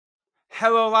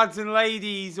Hello lads and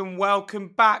ladies, and welcome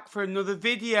back for another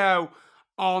video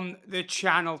on the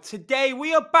channel. Today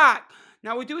we are back.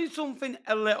 Now we're doing something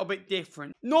a little bit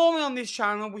different. Normally on this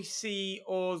channel we see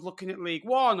us looking at League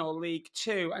One or League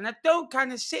Two, and I don't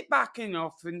kind of sit back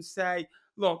enough and say,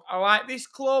 look, I like this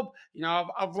club,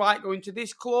 I've liked going to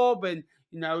this club, and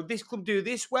this club do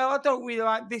this well. I don't really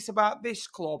like this about this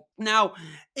club. Now,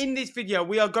 in this video,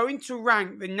 we are going to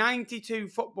rank the 92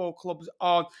 football clubs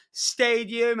on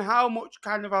Stadium, how much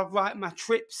kind of I've liked my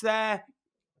trips there,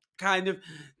 kind of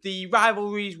the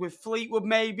rivalries with Fleetwood,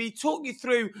 maybe talk you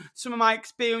through some of my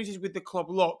experiences with the club.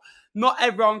 Look, not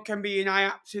everyone can be, and I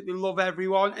absolutely love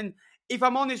everyone. And if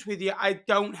I'm honest with you, I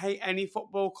don't hate any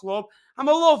football club. I'm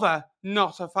a lover,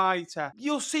 not a fighter.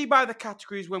 You'll see by the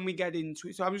categories when we get into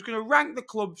it. So I'm just going to rank the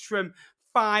clubs from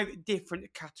 5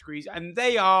 different categories, and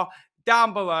they are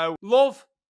down below: love,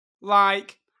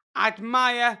 like,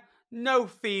 admire, no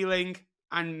feeling,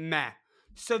 and meh.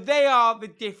 So they are the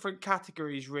different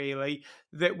categories, really,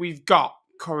 that we've got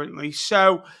currently.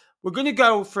 So we're going to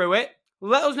go through it.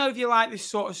 Let us know if you like this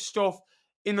sort of stuff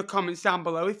in the comments down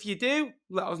below. If you do,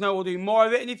 let us know. We'll do more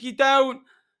of it. And if you don't,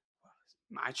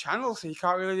 my channel, so you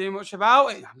can't really do much about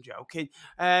it. I'm joking.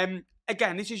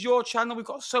 Again, this is your channel. We've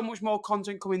got so much more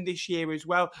content coming this year as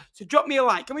well. So drop me a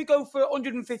like. Can we go for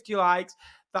 150 likes?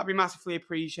 That'd be massively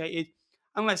appreciated.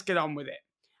 And let's get on with it.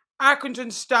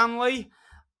 Accrington Stanley.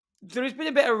 There has been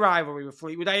a bit of rivalry with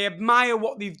Fleetwood. I admire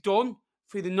what they've done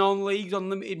through the non-leagues on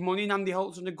limited money, and Andy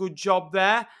Holt's done a good job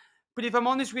there. But if I'm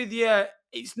honest with you,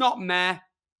 it's not meh.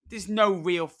 There's no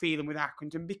real feeling with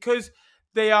Accrington because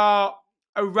they are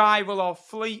a rival of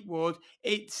Fleetwood.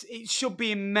 It should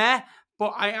be a meh,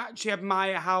 but I actually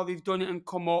admire how they've done it and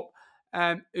come up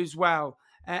as well.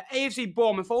 AFC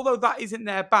Bournemouth, although that isn't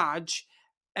their badge,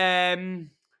 again,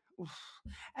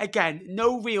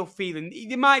 no real feeling.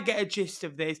 You might get a gist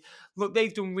of this. Look,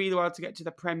 they've done really well to get to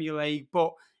the Premier League,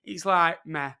 but it's like,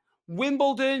 meh.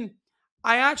 Wimbledon,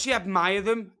 I actually admire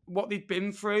them, what they've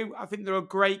been through. I think they're a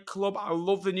great club. I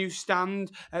love the new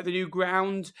stand, the new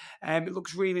ground. It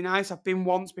looks really nice. I've been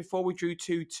once before. We drew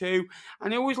 2-2.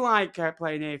 And I always like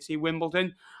playing AFC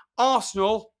Wimbledon.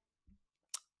 Arsenal,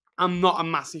 I'm not a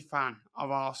massive fan of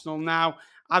Arsenal. Now,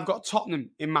 I've got Tottenham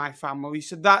in my family,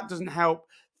 so that doesn't help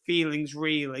feelings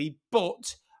really,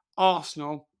 but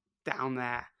Arsenal down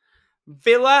there.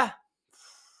 Villa,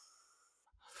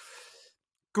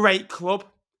 great club,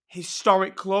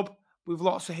 historic club with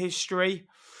lots of history.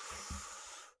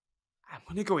 I'm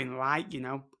going to go in light,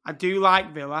 I do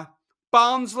like Villa.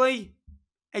 Barnsley,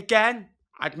 again,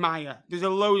 admire. There's a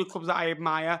load of clubs that I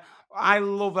admire. I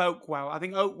love Oakwell. I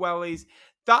think Oakwell is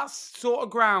that sort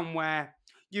of ground where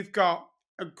you've got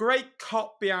a great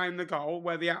cop behind the goal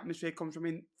where the atmosphere comes from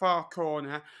in far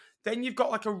corner. Then you've got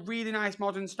like a really nice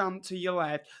modern stand to your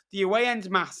left. The away end's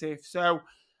massive, so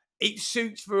it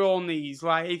suits for all needs.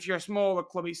 Like if you're a smaller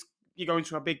club, you're going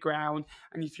to a big ground,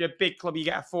 and if you're a big club, you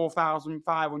get a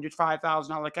 4,500,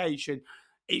 5,000 allocation.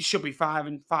 It should be 5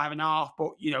 and 5.5,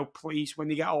 but police, when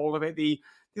they get all of it, they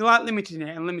like limiting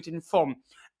it and limiting fun.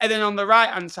 And then on the right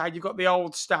hand side, you've got the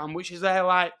old stand, which is there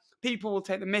like people will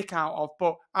take the mick out of,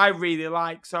 but I really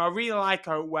like. So I really like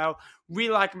Oakwell, really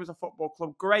like them as a football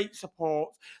club. Great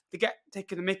support. They get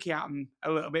taking the mickey out of them a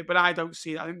little bit, but I don't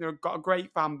see that. I think they've got a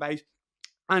great fan base.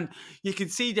 And you can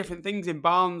see different things in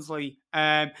Barnsley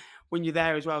when you're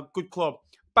there as well. Good club.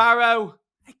 Barrow,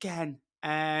 again,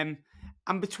 I'm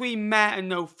between meh and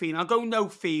no feeling. I'll go no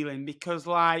feeling because,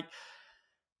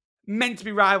 meant to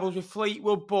be rivals with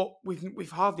Fleetwood, but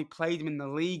we've hardly played them in the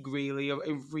league really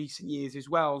in recent years as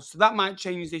well. So that might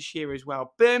change this year as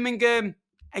well. Birmingham,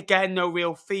 again, no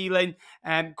real feeling.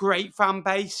 Great fan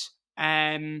base.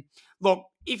 Look,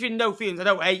 if you're no feelings, I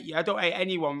don't hate you. I don't hate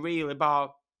anyone really,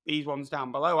 bar these ones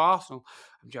down below. Arsenal,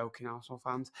 I'm joking, Arsenal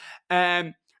fans.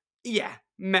 Yeah,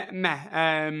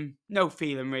 meh. No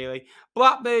feeling really.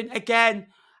 Blackburn, again,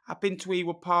 I've been to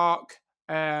Ewood Park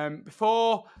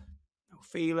before.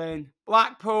 Feeling.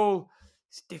 Blackpool,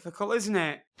 it's difficult, isn't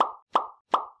it?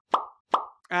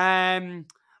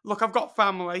 Look, I've got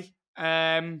family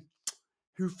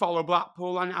who follow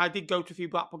Blackpool, and I did go to a few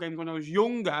Blackpool games when I was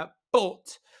younger,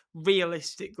 but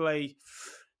realistically,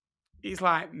 it's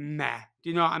like meh. Do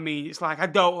you know what I mean? It's like I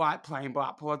don't like playing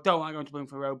Blackpool. I don't like going to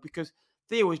Bloomfield Road because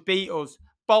they always beat us.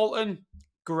 Bolton,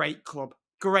 great club,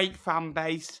 great fan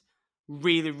base.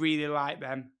 Really, really like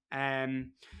them.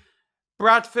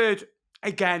 Bradford,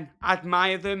 again,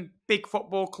 admire them. Big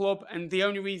football club, and the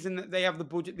only reason that they have the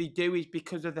budget they do is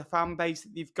because of the fan base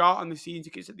that they've got and the season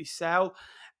tickets that they sell.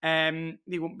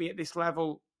 They won't be at this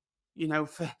level,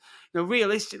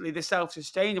 realistically, they're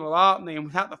self-sustainable, aren't they? And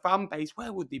without the fan base,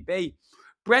 where would they be?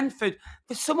 Brentford,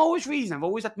 for some always reason, I've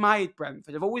always admired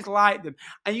Brentford. I've always liked them.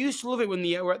 I used to love it when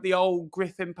they were at the old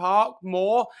Griffin Park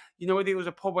more, where there was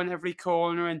a pub on every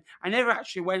corner, and I never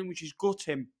actually went, which is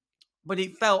gutting. But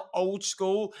it felt old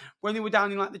school when they were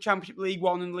down in like the Championship League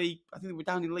One and I think they were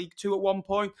down in League Two at one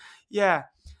point. Yeah.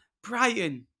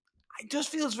 Brighton, it just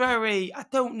feels very, I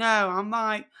don't know. I'm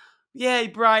like, yeah,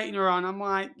 Brighton are on. I'm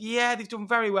like, yeah, they've done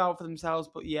very well for themselves,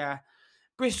 but yeah.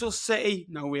 Bristol City,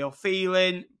 no real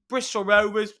feeling. Bristol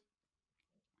Rovers,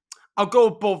 I'll go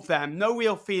above them. No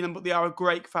real feeling, but they are a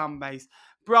great fan base.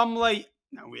 Bromley,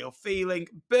 no real feeling.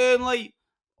 Burnley,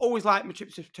 always like my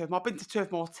trips to Turf Moor. I've been to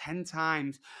Turf Moor 10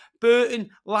 times.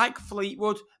 Burton, like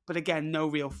Fleetwood, but again, no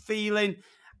real feeling.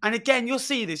 And again, you'll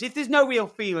see this. If there's no real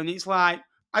feeling, it's like,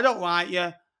 I don't like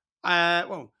you.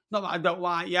 Well, not that I don't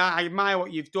like you. I admire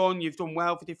what you've done. You've done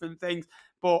well for different things.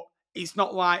 But it's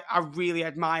not like I really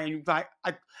admire you. Like,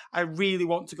 I really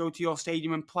want to go to your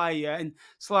stadium and play you. And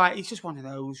it's like, it's just one of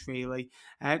those, really.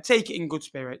 Take it in good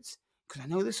spirits. Because I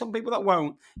know there's some people that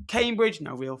won't. Cambridge,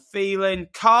 no real feeling.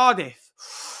 Cardiff,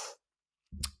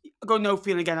 I got no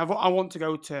feeling again. I want to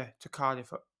go to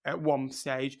Cardiff at one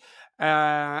stage.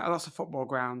 That's a football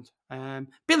ground.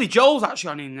 Billy Joel's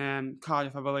actually on in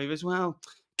Cardiff, I believe, as well.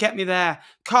 Get me there.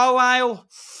 Carlisle,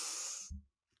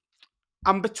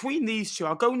 I'm between these two.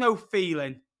 I'll go no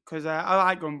feeling because I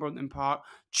like going Brunton Park.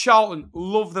 Charlton,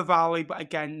 love the Valley, but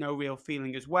again, no real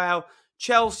feeling as well.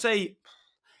 Chelsea,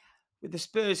 with the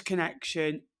Spurs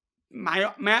connection,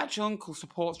 my actual uncle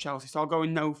supports Chelsea, so I'll go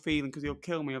in no feeling because he'll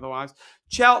kill me otherwise.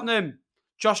 Cheltenham,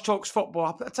 Josh Talks Football.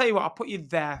 I'll tell you what, I'll put you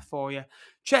there for you.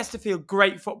 Chesterfield,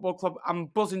 great football club. I'm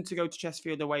buzzing to go to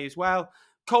Chesterfield away as well.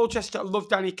 Colchester, I love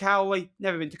Danny Cowley.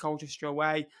 Never been to Colchester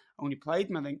away. Only played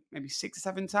them, I think, maybe 6 or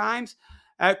 7 times.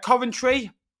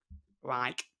 Coventry,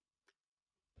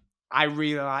 I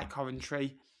really like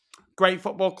Coventry. Great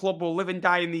football club. Will live and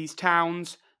die in these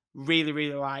towns. Really,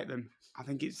 really like them. I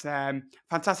think it's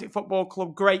fantastic football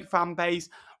club. Great fan base.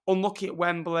 Unlucky at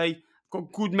Wembley.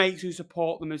 Got good mates who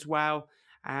support them as well.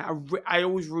 I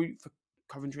always root for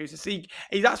Coventry.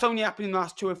 That's only happened in the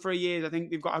last 2 or 3 years. I think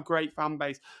they've got a great fan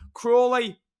base.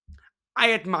 Crawley, I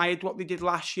admired what they did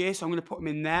last year, so I'm going to put them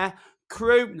in there.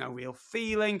 Crewe, no real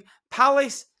feeling.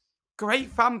 Palace, great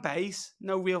fan base.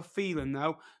 No real feeling,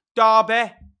 though.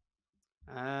 Derby,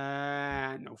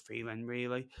 no feeling,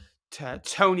 really.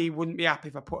 Tony wouldn't be happy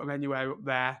if I put him anywhere up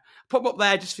there. Put him up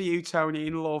there just for you, Tony,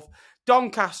 in love.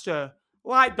 Doncaster,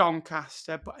 like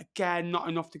Doncaster, but again, not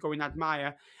enough to go and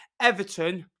admire.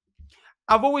 Everton,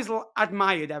 I've always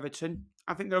admired Everton.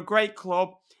 I think they're a great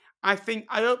club. I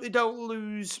hope they don't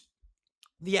lose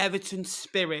the Everton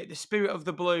spirit, the spirit of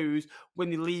the Blues when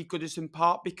they leave Goodison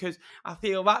Park, because I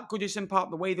feel that Goodison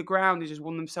Park, the way the ground has just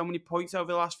won them so many points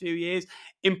over the last few years,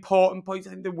 important points.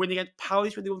 I think the win against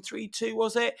Palace when they won 3-2,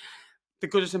 was it? The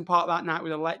Goodison Park that night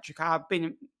was electric. I've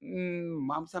been, how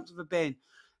many times have I been?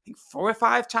 I think 4 or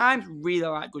 5 times. Really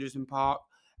like Goodison Park.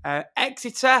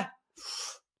 Exeter,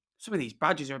 some of these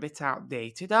badges are a bit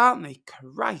outdated, aren't they?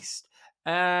 Christ.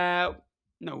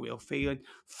 No real feeling.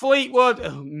 Fleetwood,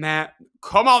 oh, man,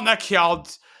 come on the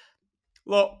Kyods.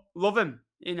 Look, love him,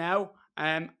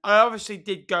 I obviously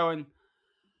did go and,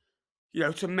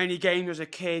 to many games as a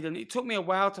kid, and it took me a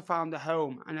while to find a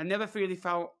home, and I never really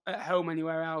felt at home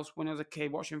anywhere else when I was a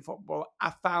kid watching football.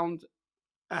 I found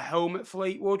a home at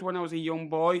Fleetwood when I was a young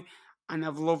boy, and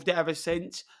I've loved it ever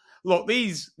since. Look,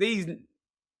 these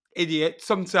idiot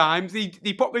sometimes.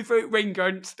 He put me through ringer,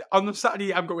 and on the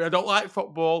Saturday I'm going, I don't like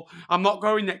football. I'm not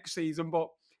going next season, but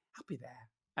I'll be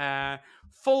there.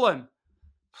 Fulham,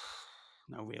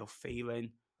 no real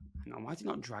feeling. Hang on, why is it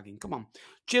not dragging? Come on.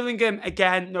 Gillingham,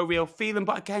 again, no real feeling,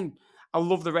 but again, I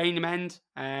love the Rainham end.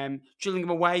 Gillingham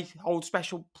away, hold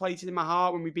special places in my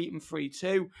heart when we beat them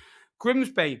 3-2.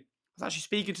 Grimsby, I was actually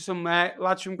speaking to some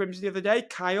lads from Grimsby the other day.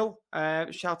 Kyle,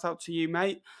 shout out to you,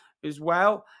 mate, as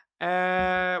well.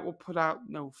 We'll put out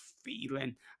no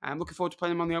feeling. I'm looking forward to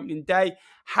playing them on the opening day.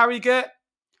 Harrogate,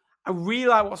 I really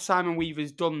like what Simon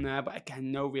Weaver's done there, but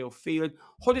again, no real feeling.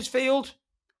 Huddersfield,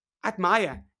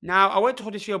 admire. Now, I went to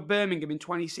Huddersfield Birmingham in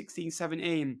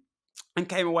 2016-17 and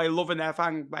came away loving their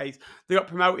fan base. They got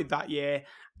promoted that year.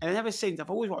 And ever since, I've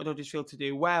always wanted Huddersfield to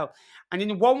do well. And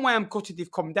in one way, I'm gutted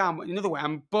they've come down, but in another way,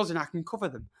 I'm buzzing I can cover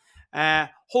them.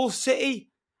 Hull City,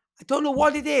 I don't know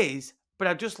what it is, but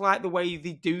I just like the way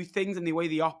they do things and the way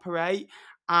they operate.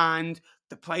 And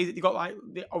the players that they got, like,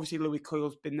 obviously Louis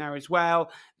Coyle's been there as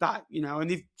well. And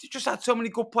they've just had so many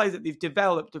good players that they've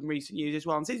developed in recent years as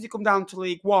well. And since they come down to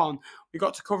League One, we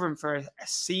got to cover them for a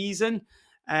season.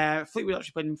 Fleetwood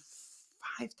actually played them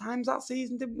 5 times that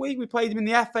season, didn't we? We played them in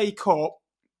the FA Cup.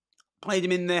 Played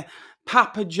them in the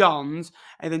Papa John's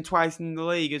and then twice in the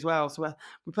league as well. So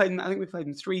we played them, I think we played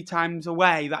them 3 times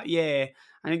away that year.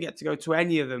 I didn't get to go to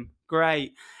any of them.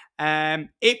 Great.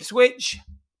 Ipswich,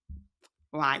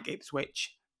 like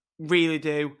Ipswich, really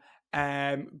do.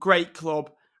 Great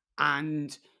club,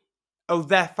 and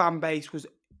their fan base was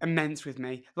immense with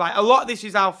me. Like, a lot of this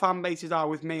is how fan bases are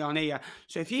with me on here.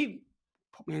 So if you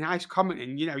put me a nice comment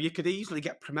in, you could easily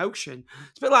get promotion.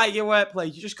 It's a bit like your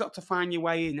workplace. You just got to find your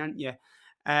way in, haven't you?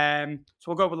 So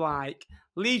we'll go with like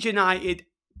Leeds United.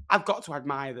 I've got to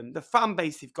admire them. The fan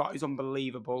base they've got is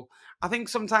unbelievable. I think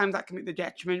sometimes that can be the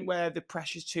detriment where the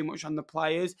pressure's too much on the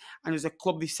players, and as a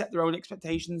club they set their own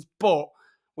expectations. But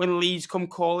when Leeds come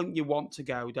calling, you want to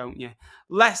go, don't you?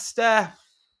 Leicester,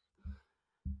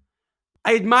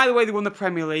 I admire the way they won the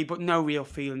Premier League, but no real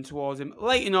feeling towards him.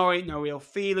 Leyton Orient, no real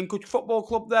feeling. Good football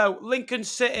club, though. Lincoln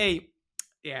City,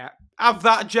 yeah. Have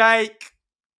that, Jake.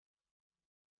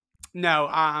 No,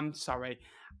 I'm sorry.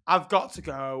 I've got to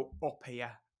go up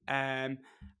here.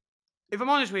 If I'm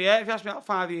honest with you, if you asked me about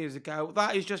 5 years ago,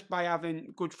 that is just by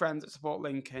having good friends that support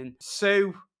Lincoln.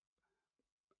 Sue,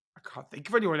 I can't think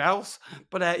of anyone else.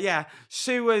 But yeah,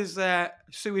 Sue is...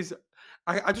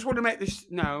 I just want to make this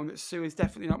known that Sue has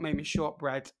definitely not made me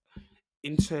shortbread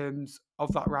in terms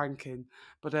of that ranking.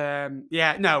 But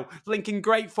yeah, no, Lincoln,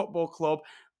 great football club.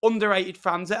 Underrated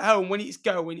fans at home. When it's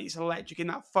going, it's electric in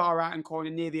that far out and corner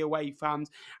near the away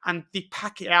fans. And they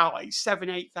pack it out like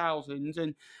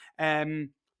 7,000-8,000. And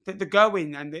they're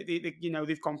going. And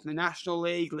they've gone from the National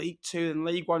League, League Two, and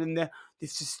League One. And they've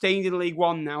sustained in League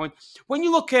One now. And when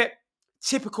you look at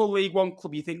typical League One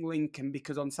club, you think Lincoln,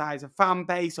 because on size of fan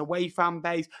base, away fan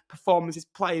base, performances,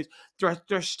 players, they're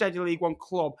a steady League One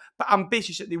club, but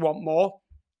ambitious that they want more.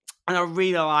 And I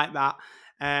really like that.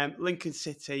 Lincoln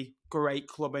City, great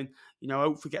club, and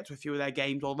hopefully get to a few of their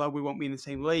games, although we won't be in the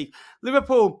same league.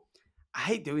 Liverpool, I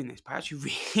hate doing this, but I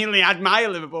actually really admire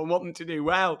Liverpool and want them to do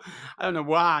well. I don't know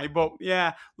why, but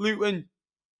yeah. Luton,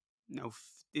 no,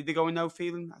 did they go in no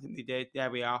feeling? I think they did.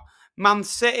 There we are. Man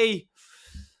City,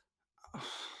 I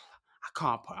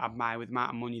can't admire with the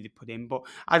amount of money they put in, but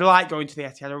I'd like going to the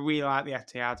Etihad. I really like the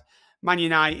Etihad. Man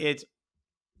United,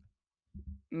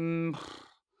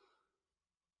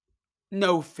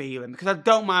 no feeling, because I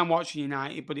don't mind watching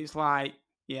United, but it's like,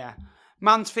 yeah.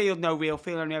 Mansfield, no real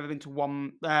feeling. I've only ever been to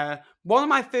one. One of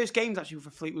my first games actually for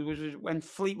Fleetwood was when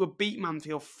Fleetwood beat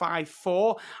Mansfield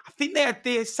 5-4. I think they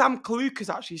had Sam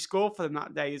Kalukas actually scored for them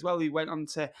that day as well. He went on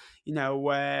to,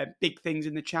 big things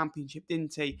in the Championship,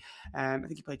 didn't he? I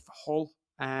think he played for Hull.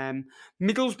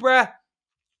 Middlesbrough,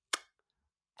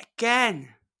 again,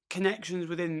 connections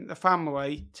within the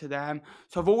family to them.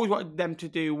 So I've always wanted them to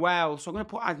do well. So I'm going to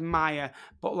put admire.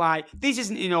 But this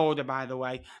isn't in order, by the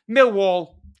way.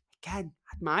 Millwall, again,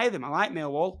 admire them. I like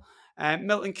Millwall.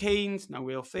 Milton Keynes, no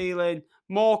real feeling.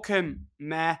 Morecambe,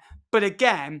 meh. But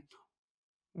again,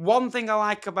 one thing I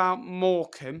like about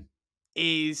Morecambe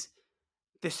is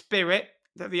the spirit,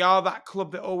 that they are that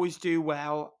club that always do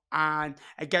well and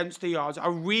against the odds. I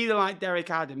really like Derek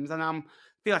Adams, and I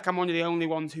feel like I'm one of the only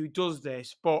ones who does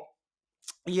this. But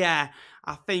yeah,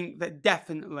 I think that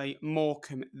definitely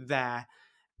Morecambe there.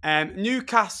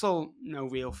 Newcastle, no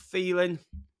real feeling.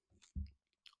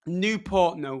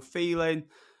 Newport, no feeling.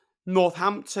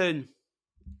 Northampton,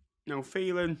 no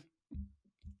feeling.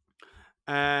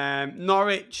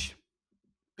 Norwich,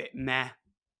 bit meh.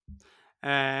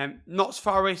 Notts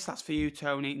Forest, that's for you,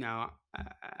 Tony. No.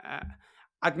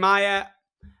 Admire.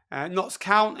 Notts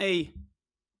County,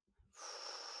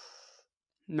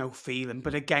 no feeling.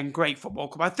 But again, great football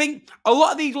club. I think a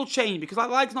lot of these will change because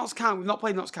like Notts County, we've not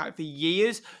played Notts County for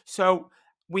years. So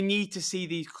we need to see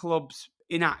these clubs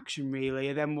in action, really,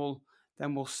 and then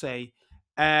we'll see.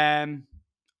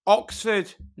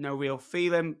 Oxford, no real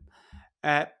feeling.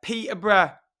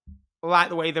 Peterborough, I like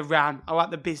the way they ran. I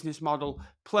like the business model.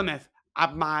 Plymouth,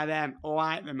 admire them. I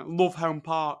like them. Love Home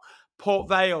Park. Port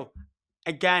Vale,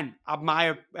 again,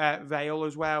 admire Vale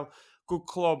as well. Good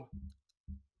club.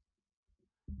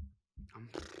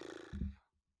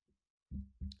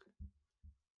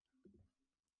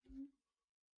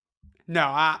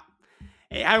 No,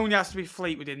 it only has to be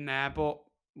Fleetwood in there, but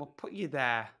we'll put you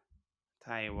there.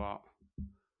 Tell you what.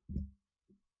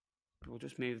 We'll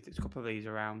just move a couple of these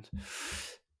around.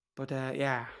 But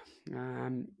yeah.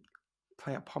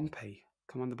 Play at Pompey.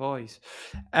 Come on, the boys.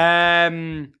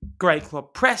 Great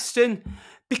club. Preston,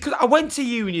 because I went to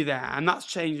uni there, and that's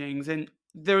changed things, and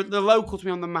they're local to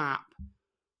me on the map.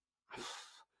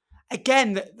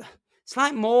 Again, it's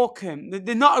like Morecambe.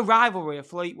 They're not a rivalry of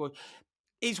Fleetwood.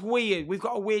 It's weird. We've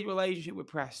got a weird relationship with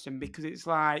Preston because it's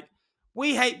like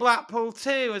We hate Blackpool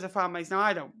too as a fan base. Now,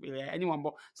 I don't really hate anyone,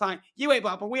 but it's like, you hate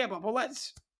Blackpool, we hate Blackpool.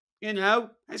 Let's,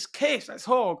 let's kiss, let's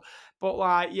hug. But,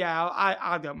 like, yeah,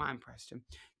 I don't mind Preston.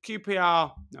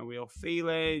 QPR, no real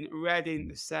feeling. Reading,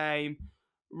 the same.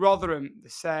 Rotherham, the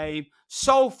same.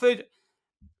 Salford.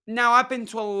 Now, I've been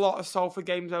to a lot of Salford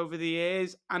games over the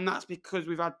years, and that's because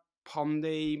we've had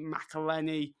Pondy,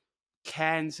 McElhenney,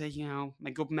 Cairnsey, my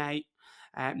good mate.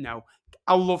 No,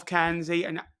 I love Cairnsey,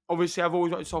 and obviously I've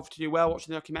always wanted Salford to do well,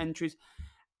 watching the documentaries.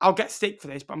 I'll get stick for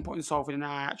this, but I'm putting Salford in,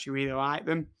 and I actually really like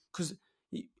them, because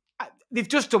they've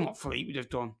just done what Fleetwood have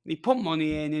done. They put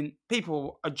money in, and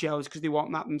people are jealous because they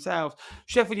want that themselves.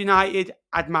 Sheffield United,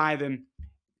 admire them.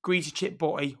 Greasy Chip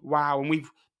Butty, wow. And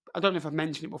I don't know if I've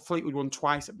mentioned it, but Fleetwood won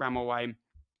twice at Bramall Lane.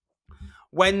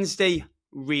 Wednesday,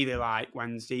 really like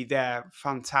Wednesday. They're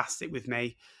fantastic with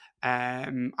me.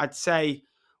 I'd say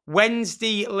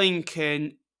Wednesday,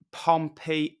 Lincoln,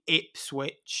 Pompey,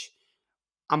 Ipswich,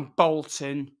 and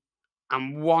Bolton,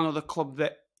 and one other club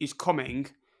that is coming,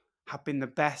 have been the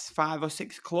best 5 or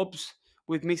 6 clubs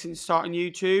with me since starting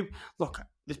YouTube. Look,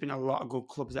 there's been a lot of good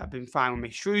clubs that have been fine with me.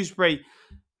 Shrewsbury,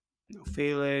 no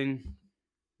feeling.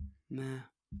 Nah.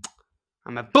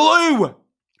 I'm a blue.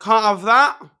 Can't have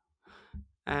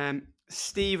that.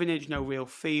 Stevenage, no real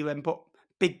feeling. But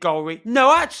big goal read.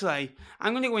 No, actually,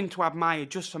 I'm going to go into admire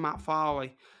just for Matt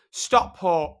Farley.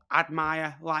 Stockport,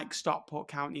 admire. Like Stockport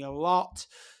County a lot.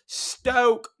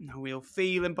 Stoke, no real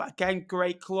feeling. But again,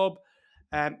 great club.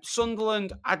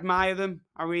 Sunderland, admire them.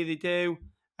 I really do.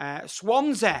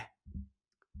 Swansea,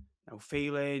 no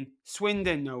feeling.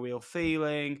 Swindon, no real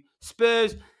feeling.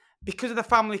 Spurs, because of the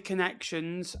family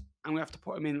connections, I'm going to have to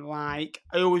put them in like.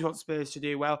 I always want Spurs to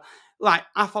do well. Like,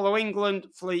 I follow England,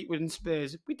 Fleetwood and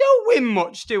Spurs. We don't win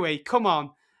much, do we? Come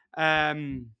on.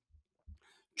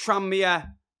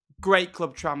 Tranmere, great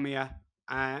club Tranmere.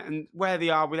 And where they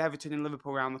are with Everton and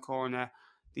Liverpool around the corner,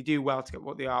 they do well to get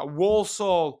what they are.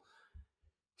 Walsall,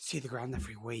 see the ground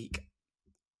every week.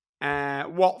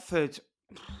 Watford,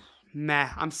 meh.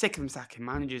 I'm sick of them sacking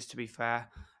managers, to be fair.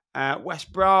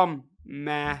 West Brom,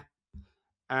 meh.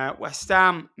 West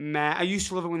Ham, meh. I used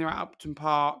to love it when they were at Upton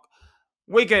Park.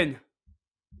 Wigan,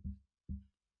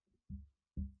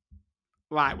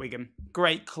 like Wigan.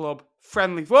 Great club.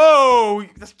 Friendly. Whoa!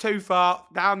 That's too far.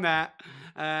 Down there.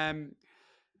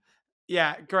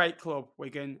 Yeah, great club,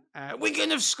 Wigan.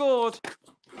 Wigan have scored!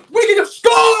 Wigan have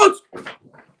scored!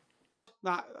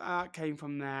 That came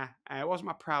from there. It wasn't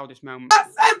my proudest moment. I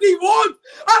said they won!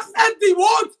 I said they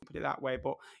won! Put it that way,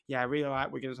 but yeah, I really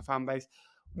like Wigan as a fan base.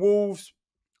 Wolves,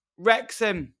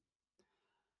 Wrexham.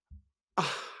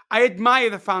 I admire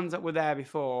the fans that were there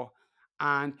before,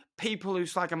 and people who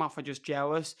slag them off are just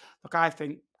jealous. Look, I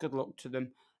think good luck to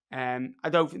them. I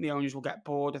don't think the owners will get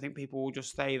bored. I think people will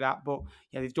just say that, but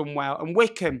yeah, they've done well. And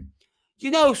Wickham,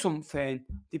 you know something?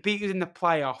 They beat us in the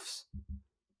playoffs,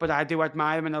 but I do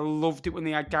admire them, and I loved it when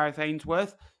they had Gareth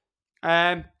Ainsworth.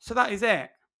 So that is it.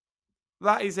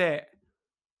 That is it.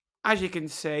 As you can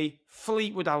see,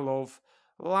 Fleetwood I love.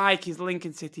 Like is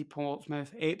Lincoln City,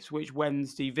 Portsmouth, Ipswich,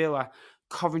 Wednesday, Villa,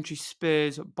 Coventry,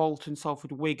 Spurs, Bolton,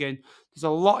 Salford, Wigan. There's a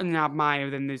lot in admire,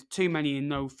 then there's too many in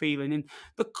no feeling. And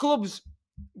the clubs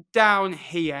down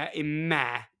here in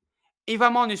meh, if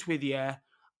I'm honest with you,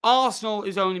 Arsenal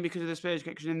is only because of the Spurs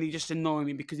connection, and they just annoy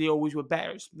me because they always were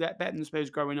better than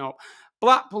Spurs growing up.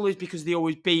 Blackpool is because they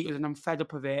always beat us, and I'm fed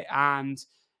up of it. And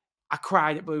I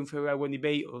cried at Bloomfield Road when they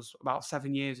beat us about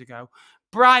 7 years ago.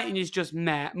 Brighton is just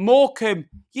meh. Morecambe,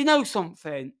 you know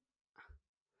something?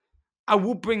 I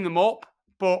would bring them up,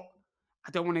 but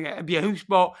I don't want to get abused.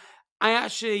 But I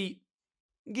actually,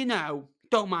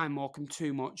 don't mind Morecambe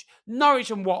too much. Norwich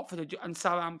and Watford and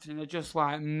Southampton are just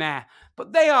like meh.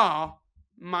 But they are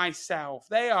myself.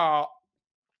 They are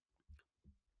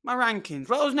my rankings.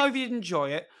 Let us know if you enjoy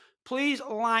it. Please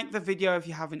like the video if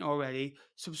you haven't already.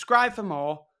 Subscribe for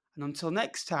more. And until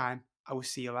next time, I will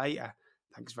see you later.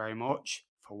 Thanks very much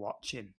for watching.